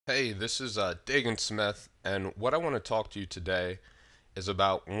Hey, this is Dagan Smith, and what I want to talk to you today is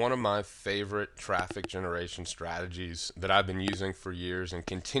about one of my favorite traffic generation strategies that I've been using for years and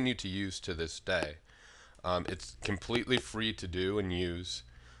continue to use to this day. It's completely free to do and use,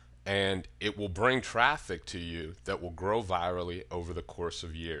 and it will bring traffic to you that will grow virally over the course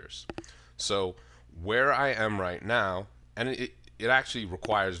of years. So, where I am right now, and it actually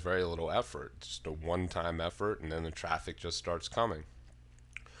requires very little effort, just a one time effort, and then the traffic just starts coming.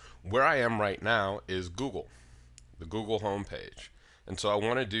 Where I am right now is Google, the Google homepage. And so I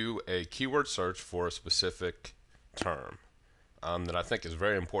want to do a keyword search for a specific term that I think is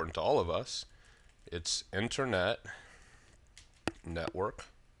very important to all of us. It's internet network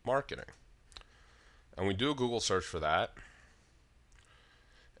marketing. And we do a Google search for that.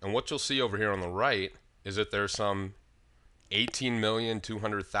 And what you'll see over here on the right is that there's some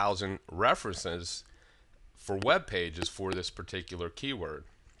 18,200,000 references for web pages for this particular keyword.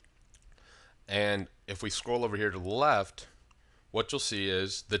 And if we scroll over here to the left, what you'll see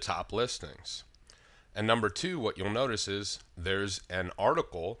is the top listings. And number two, what you'll notice is there's an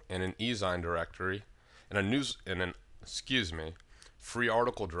article in an eZine directory, in a news, in an, excuse me, free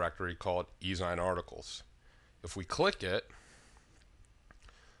article directory called eZine articles. If we click it,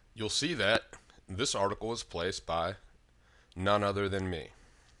 you'll see that this article is placed by none other than me.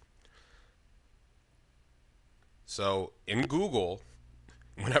 So in Google,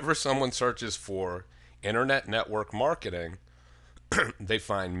 whenever someone searches for internet network marketing, they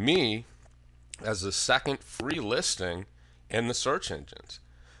find me as the second free listing in the search engines.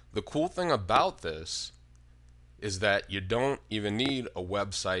 The cool thing about this is that you don't even need a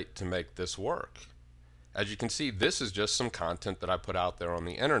website to make this work. As you can see, this is just some content that I put out there on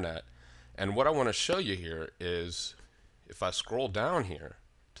the internet. And what I want to show you here is if I scroll down here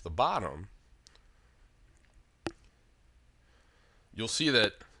to the bottom, you'll see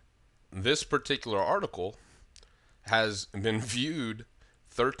that this particular article has been viewed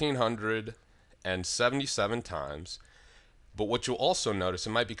 1,377 times. But what you'll also notice,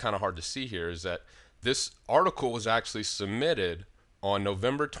 it might be kind of hard to see here, is that this article was actually submitted on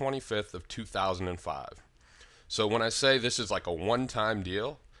November 25th of 2005. So when I say this is like a one-time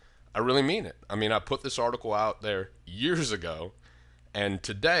deal, I really mean it. I mean, I put this article out there years ago, and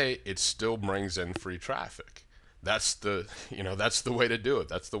today it still brings in free traffic. That's the way to do it.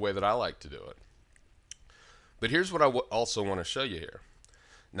 That's the way that I like to do it. But here's what I also want to show you here.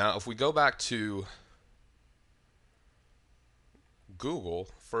 Now, if we go back to Google,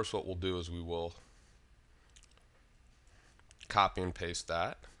 first what we'll do is we will copy and paste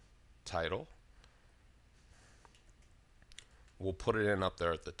that title. We'll put it in up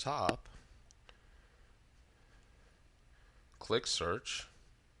there at the top. Click search.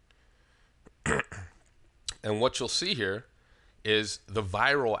 And what you'll see here is the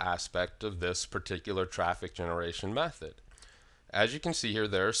viral aspect of this particular traffic generation method. As you can see here,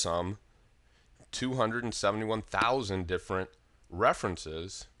 there are some 271,000 different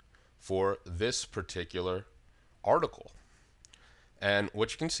references for this particular article. And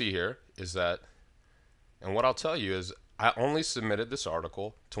what you can see here is that, and what I'll tell you is, I only submitted this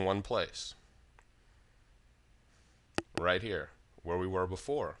article to one place, right here, where we were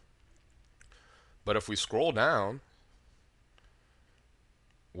before. But if we scroll down,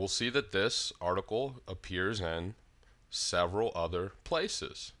 we'll see that this article appears in several other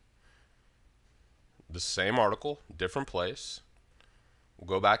places. The same article, different place. We'll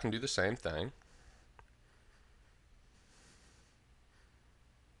go back and do the same thing.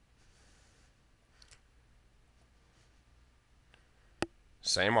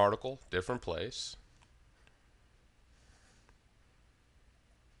 Same article, different place.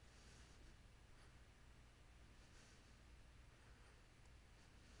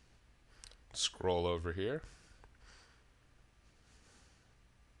 Scroll over here.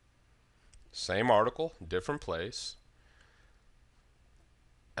 Same article, different place.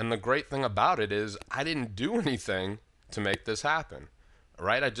 And the great thing about it is I didn't do anything to make this happen.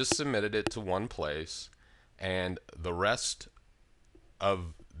 Right? I just submitted it to one place, and the rest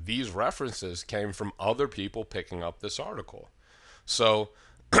of these references came from other people picking up this article. So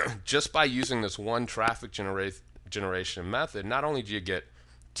just by using this one traffic generation method, not only do you get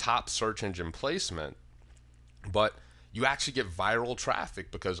top search engine placement, but you actually get viral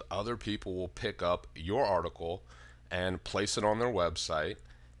traffic because other people will pick up your article and place it on their website,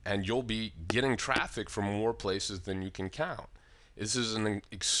 and you'll be getting traffic from more places than you can count. This is an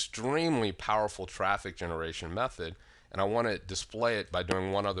extremely powerful traffic generation method, and I want to display it by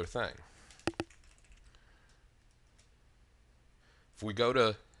doing one other thing. If we go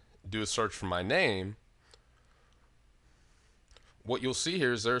to do a search for my name, what you'll see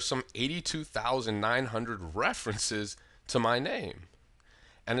here is there's some 82,900 references to my name.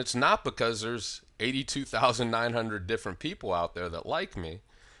 And it's not because there's 82,900 different people out there that like me.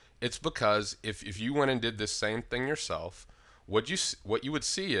 It's because if you went and did this same thing yourself, what you would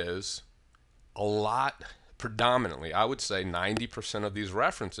see is a lot, predominantly, I would say 90% of these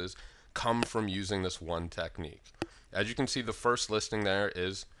references come from using this one technique. As you can see, the first listing there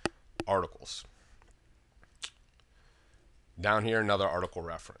is articles. Down here, another article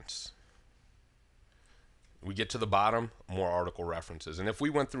reference. We get to the bottom, more article references. And if we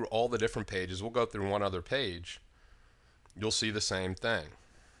went through all the different pages, we'll go through one other page, you'll see the same thing.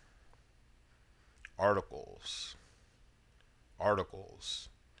 Articles, articles,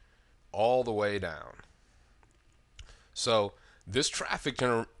 all the way down. So this traffic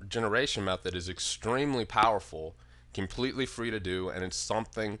generation method is extremely powerful, completely free to do, and it's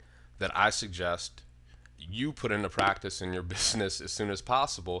something that I suggest you put into practice in your business as soon as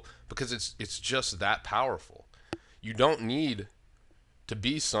possible, because it's just that powerful. You don't need to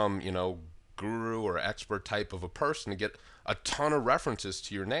be some, guru or expert type of a person to get a ton of references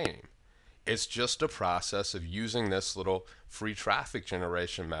to your name. It's just a process of using this little free traffic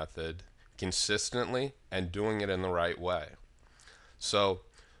generation method consistently and doing it in the right way. So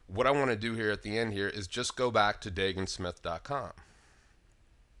what I want to do here at the end here is just go back to dagensmith.com.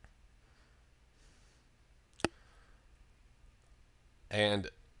 And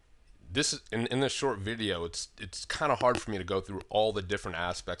this is, in this short video, it's kind of hard for me to go through all the different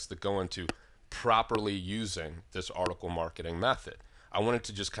aspects that go into properly using this article marketing method. I wanted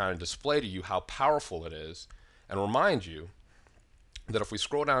to just kind of display to you how powerful it is and remind you that if we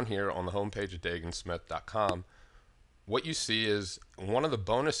scroll down here on the homepage of dagensmith.com, what you see is one of the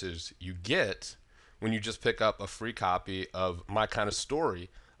bonuses you get when you just pick up a free copy of my kind of story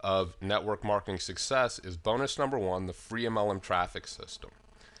of network marketing success is bonus number 1, the free MLM traffic system.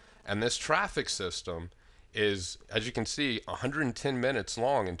 And this traffic system is, as you can see, 110 minutes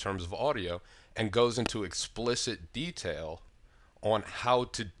long in terms of audio, and goes into explicit detail on how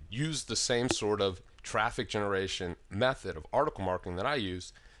to use the same sort of traffic generation method of article marketing that I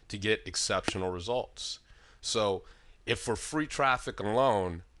use to get exceptional results. So if for free traffic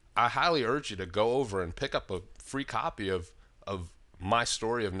alone, I highly urge you to go over and pick up a free copy of my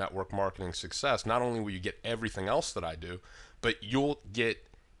story of network marketing success. Not only will you get everything else that I do, but you'll get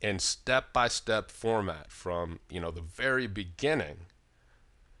in step-by-step format from the very beginning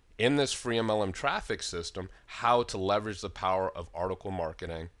in this free MLM traffic system, how to leverage the power of article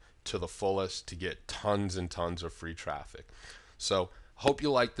marketing to the fullest to get tons and tons of free traffic. So hope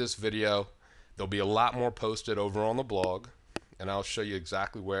you like this video. There'll be a lot more posted over on the blog, and I'll show you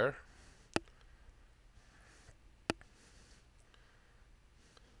exactly where.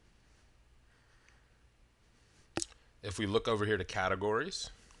 If we look over here to categories,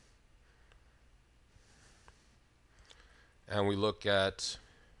 and we look at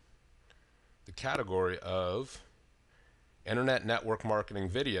the category of internet network marketing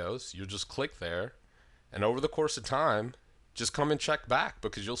videos, you'll just click there, and over the course of time, just come and check back,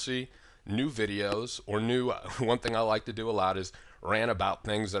 because you'll see new videos or new, one thing I like to do a lot is rant about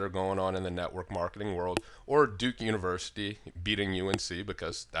things that are going on in the network marketing world, or Duke University beating UNC,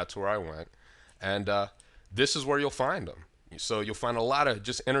 because that's where I went. And this is where you'll find them. So you'll find a lot of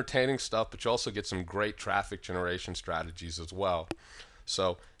just entertaining stuff, but you also get some great traffic generation strategies as well.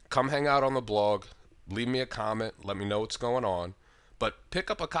 So come hang out on the blog, leave me a comment, let me know what's going on, but pick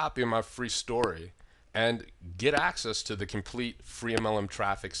up a copy of my free story and get access to the complete free MLM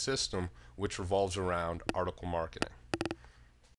traffic system, which revolves around article marketing.